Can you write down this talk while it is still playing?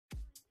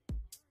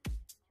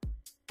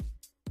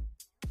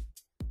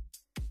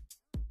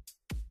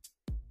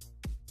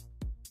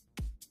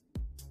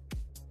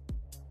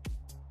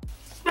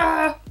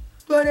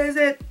What is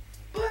it?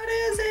 What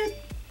is it?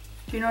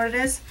 Do you know what it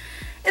is?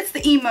 It's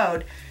the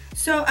eMode.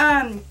 So,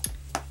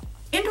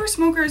 indoor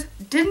smokers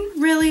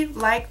didn't really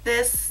like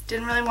this,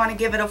 didn't really want to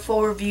give it a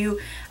full review.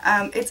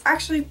 It's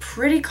actually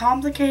pretty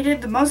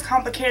complicated, the most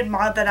complicated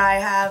mod that I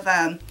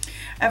have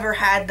ever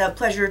had the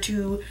pleasure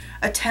to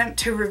attempt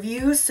to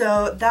review,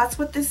 so that's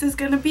what this is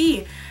going to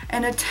be,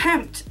 an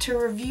attempt to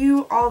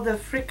review all the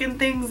freaking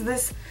things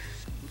this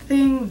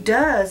thing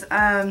does.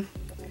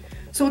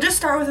 So we'll just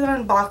start with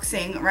an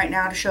unboxing right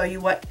now to show you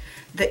what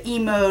the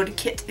eMode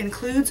kit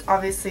includes,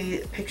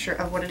 obviously a picture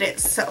of what it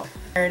is. So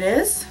there it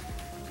is.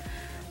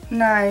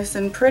 Nice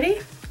and pretty,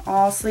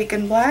 all sleek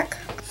and black.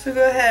 So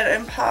go ahead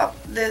and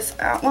pop this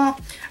out.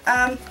 Well,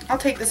 I'll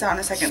take this out in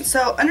a second.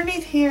 So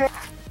underneath here,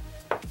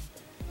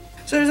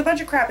 so there's a bunch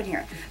of crap in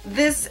here.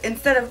 This,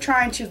 instead of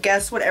trying to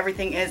guess what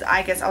everything is,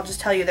 I guess I'll just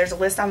tell you there's a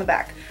list on the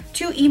back.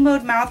 2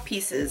 eMode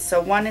mouthpieces,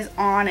 so one is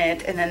on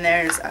it, and then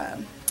there's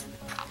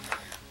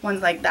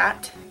ones like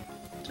that,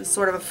 just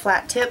sort of a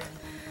flat tip.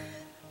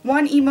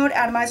 1 eMode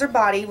atomizer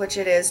body, which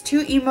it is,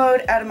 2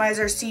 eMode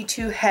atomizer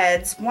C2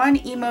 heads, 1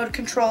 eMode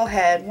control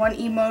head, 1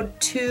 eMode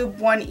tube,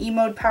 1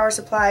 eMode power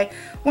supply,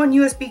 1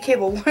 USB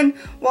cable, 1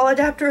 wall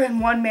adapter,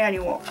 and 1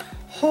 manual.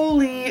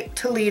 Holy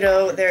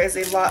Toledo, there is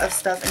a lot of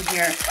stuff in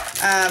here.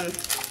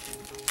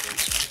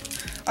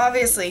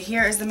 Obviously,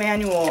 here is the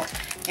manual,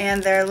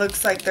 and there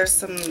looks like there's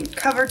some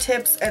cover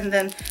tips, and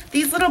then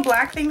these little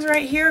black things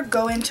right here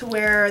go into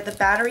where the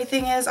battery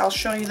thing is. I'll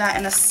show you that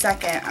in a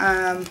second.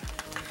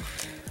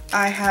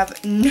 I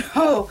have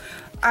no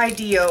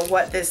idea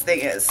what this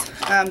thing is.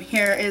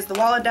 Here is the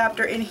wall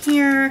adapter in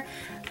here.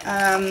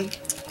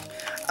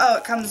 Oh,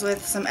 it comes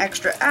with some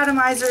extra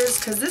atomizers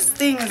because this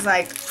thing is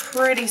like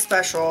pretty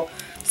special.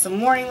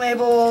 Some warning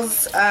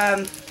labels,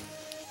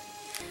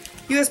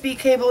 USB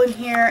cable in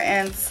here,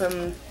 and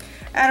some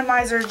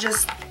atomizers,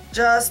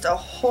 just a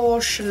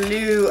whole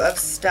slew of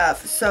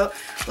stuff. So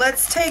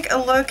let's take a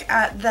look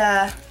at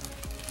the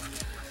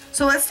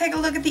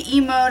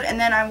eMode, and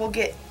then I will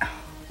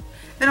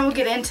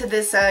get into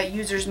this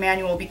user's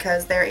manual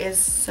because there is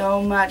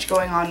so much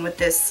going on with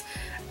this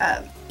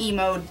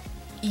eMode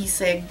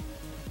ecig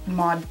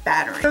mod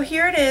battery. So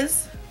here it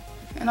is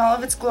in all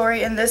of its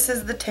glory, and this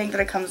is the tank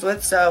that it comes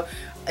with. So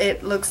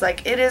it looks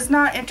like it is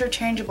not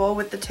interchangeable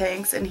with the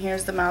tanks, and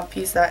here's the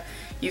mouthpiece that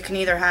you can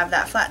either have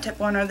that flat tip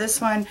one or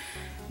this one.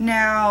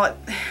 Now,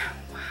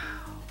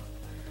 wow,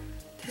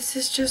 this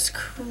is just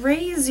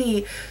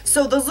crazy.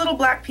 So those little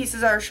black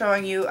pieces I was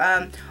showing you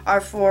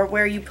are for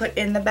where you put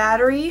in the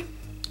battery.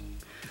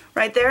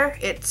 Right there,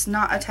 it's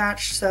not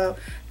attached, so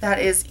that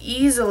is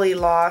easily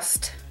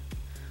lost.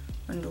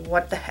 And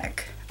what the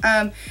heck?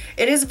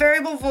 It is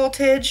variable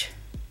voltage.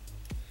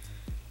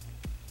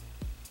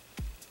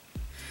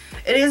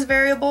 It is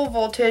variable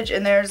voltage,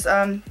 and there's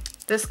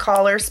this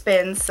collar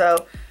spins,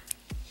 so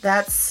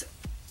that's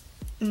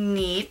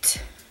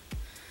neat.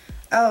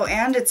 Oh,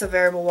 and it's a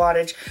variable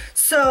wattage.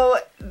 So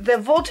the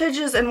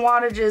voltages and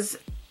wattages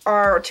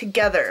are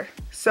together.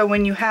 So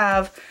when you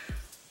have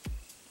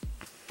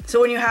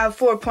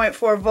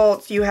 4.4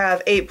 volts, you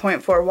have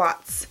 8.4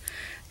 watts.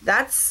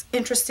 That's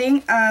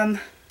interesting. I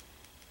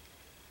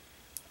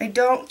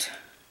don't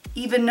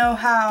even know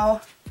how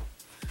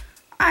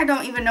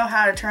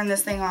to turn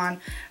this thing on.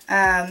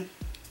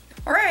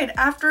 Alright,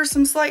 after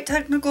some slight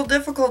technical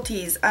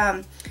difficulties,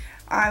 I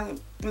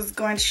was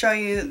going to show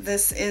you,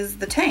 this is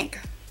the tank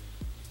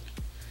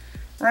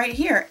right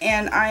here,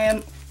 and I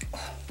am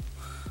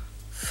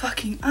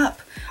fucking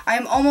up. I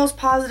am almost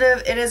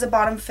positive it is a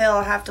bottom fill.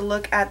 I'll have to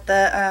look at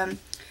the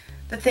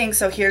thing.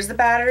 So here's the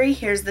battery,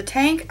 here's the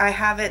tank. I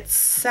have it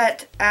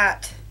set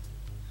at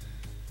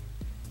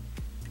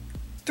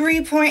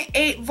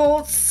 3.8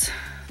 volts,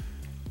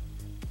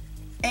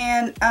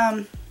 and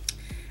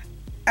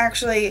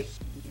actually,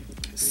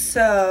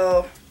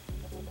 so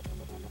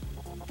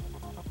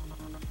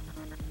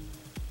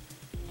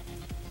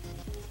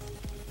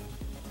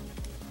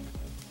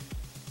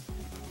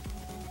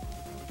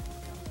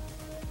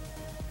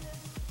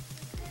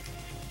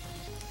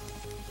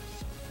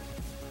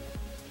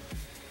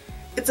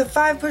it's a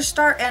 5-push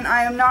start, and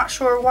I am not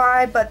sure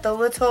why, but the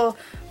little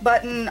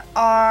button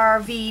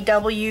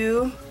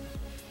RVW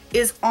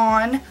is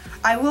on.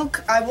 I will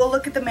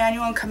look at the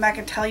manual and come back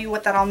and tell you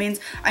what that all means.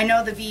 I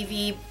know the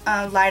VV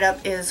light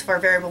up is for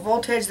variable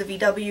voltage, the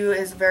VW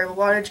is variable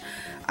wattage.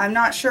 I'm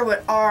not sure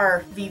what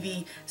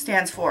RVV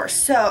stands for.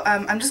 So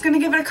I'm just going to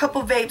give it a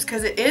couple vapes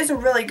because it is a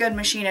really good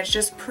machine. It's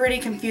just pretty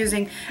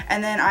confusing,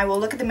 and then I will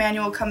look at the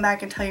manual, come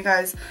back and tell you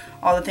guys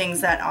all the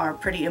things that are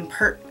pretty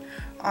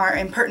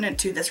impertinent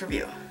to this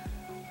review.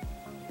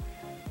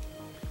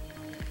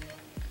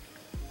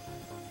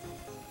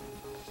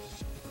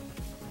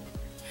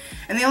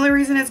 And the only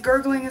reason it's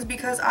gurgling is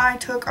because I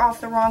took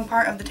off the wrong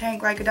part of the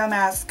tank like a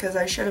dumbass, because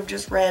I should have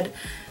just read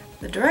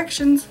the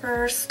directions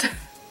first.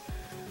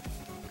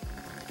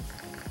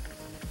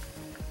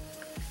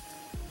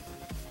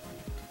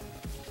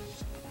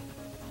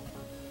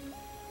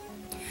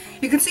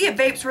 You can see it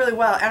vapes really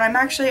well, and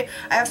I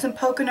have some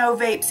Pocono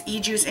Vapes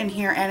e-juice in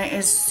here, and it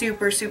is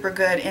super, super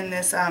good in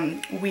this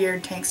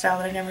weird tank style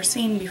that I've never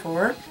seen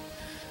before.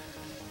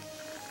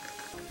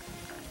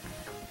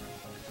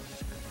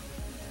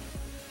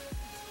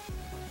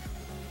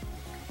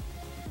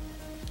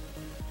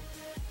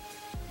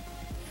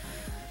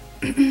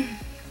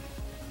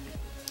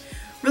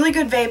 Really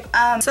good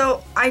vape.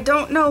 So I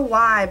don't know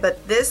why,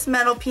 but this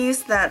metal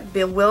piece that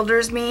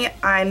bewilders me,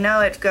 I know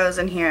it goes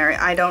in here.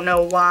 I don't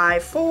know why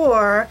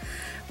for,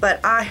 but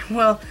I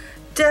will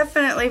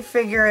definitely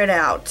figure it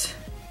out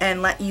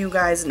and let you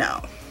guys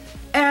know.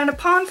 And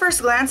upon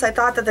first glance, I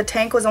thought that the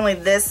tank was only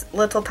this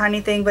little tiny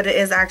thing, but it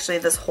is actually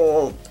this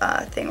whole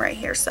thing right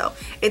here. So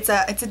it's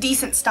a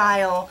decent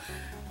style,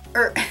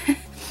 or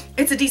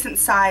it's a decent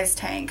size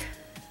tank.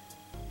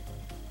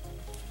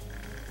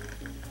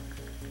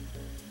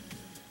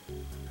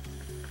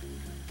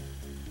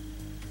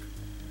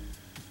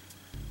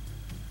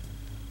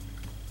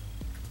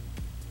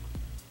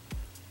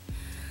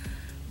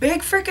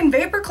 Big freaking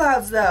vapor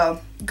clouds though.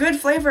 Good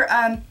flavor.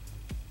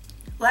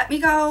 Let me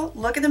go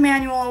look at the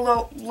manual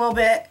a little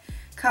bit,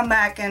 come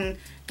back and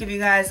give you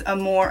guys a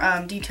more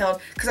detailed,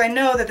 because I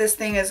know that this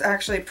thing is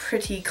actually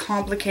pretty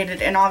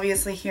complicated, and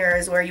obviously here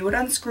is where you would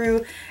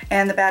unscrew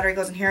and the battery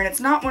goes in here, and it's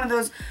not one of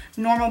those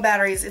normal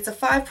batteries. It's a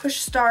 5-push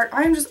start.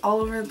 I'm just all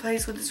over the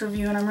place with this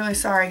review, and I'm really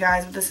sorry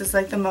guys, but this is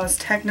like the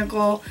most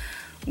technical,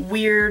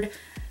 weird,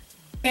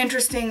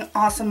 interesting,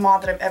 awesome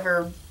mod that I've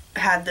ever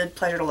had the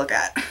pleasure to look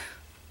at.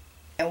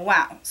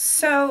 Wow.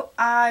 So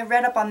I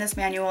read up on this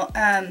manual.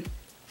 I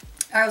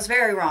was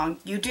very wrong.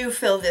 You do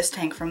fill this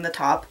tank from the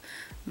top.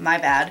 My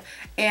bad.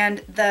 And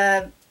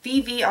the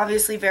VV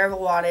obviously variable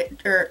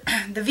wattage, or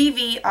the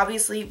VV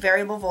obviously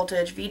variable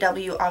voltage,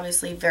 VW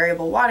obviously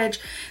variable wattage.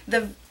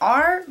 The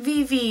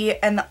RVV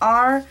and the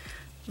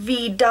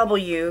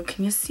RVW,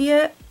 can you see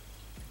it?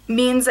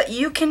 Means that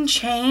you can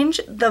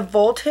change the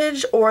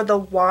voltage or the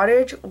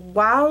wattage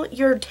while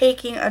you're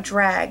taking a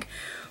drag,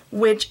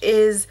 which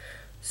is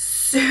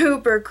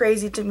super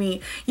crazy to me.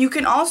 You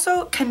can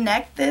also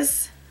connect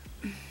this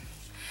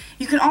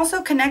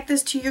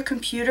to your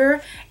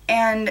computer,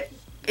 and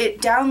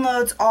it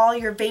downloads all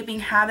your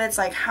vaping habits,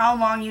 like how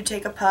long you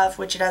take a puff,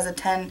 which it has a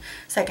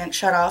 10-second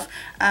shut off,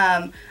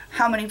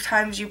 how many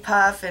times you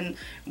puff and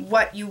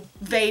what you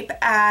vape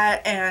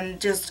at, and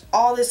just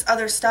all this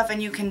other stuff.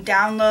 And you can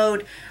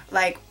download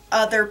like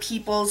other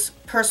people's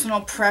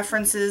personal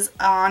preferences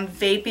on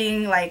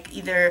vaping, like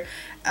either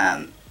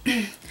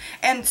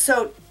and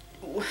so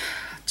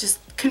just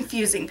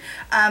confusing.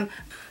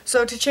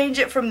 So to change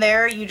it from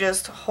there, you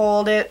just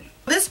hold it.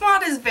 This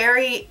mod is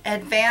very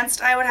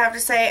advanced, I would have to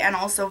say, and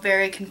also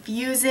very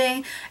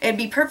confusing. It'd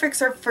be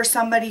perfect for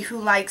somebody who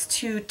likes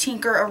to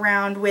tinker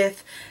around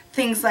with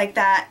things like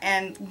that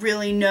and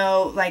really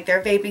know like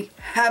their vaping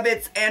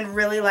habits and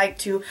really like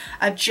to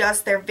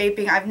adjust their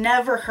vaping. I've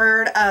never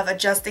heard of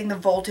adjusting the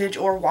voltage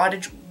or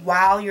wattage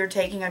while you're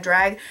taking a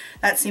drag.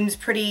 That seems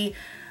pretty,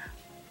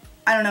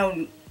 I don't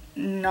know,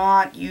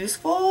 not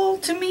useful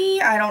to me.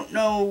 I don't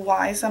know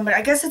why somebody,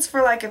 I guess it's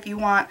for like if you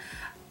want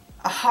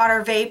a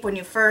hotter vape when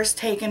you first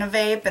take in a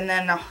vape and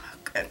then a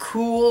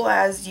cool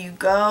as you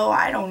go.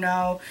 I don't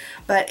know,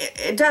 but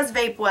it does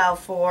vape well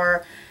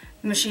for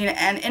machine,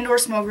 and Indoor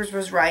Smokers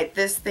was right.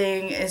 This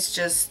thing is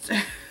just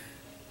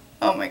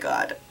oh my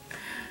god.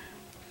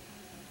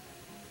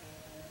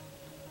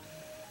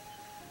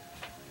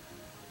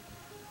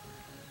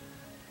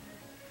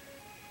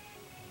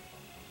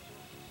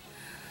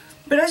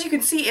 But as you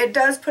can see, it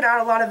does put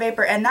out a lot of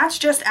vapor, and that's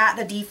just at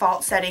the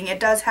default setting.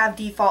 It does have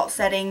default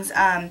settings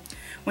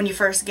when you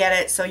first get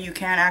it, so you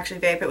can actually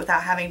vape it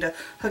without having to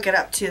hook it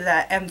up to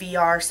the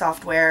MVR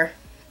software.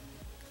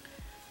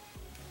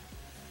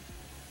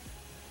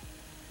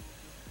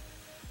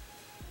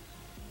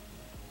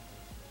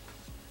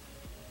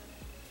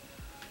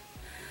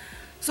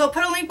 So I'll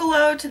put a link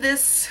below to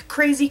this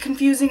crazy,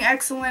 confusing,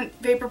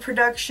 excellent vapor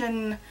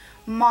production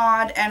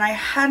mod, and I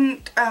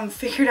hadn't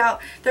figured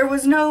out, there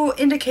was no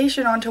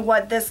indication onto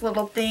what this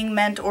little thing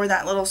meant or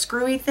that little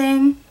screwy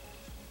thing.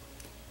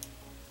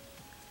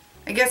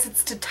 I guess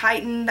it's to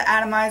tighten the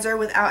atomizer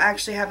without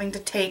actually having to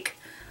take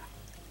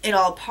it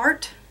all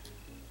apart.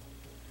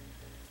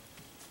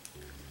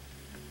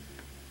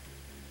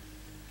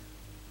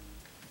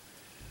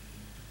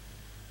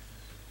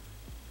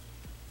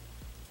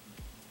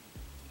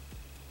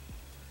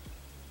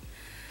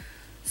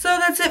 So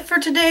that's it for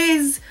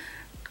today's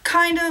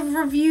kind of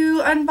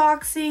review,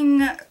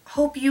 unboxing,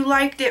 hope you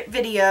liked it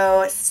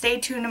video. Stay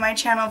tuned to my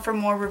channel for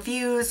more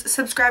reviews,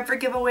 subscribe for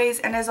giveaways,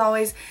 and as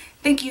always,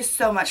 thank you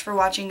so much for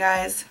watching,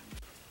 guys.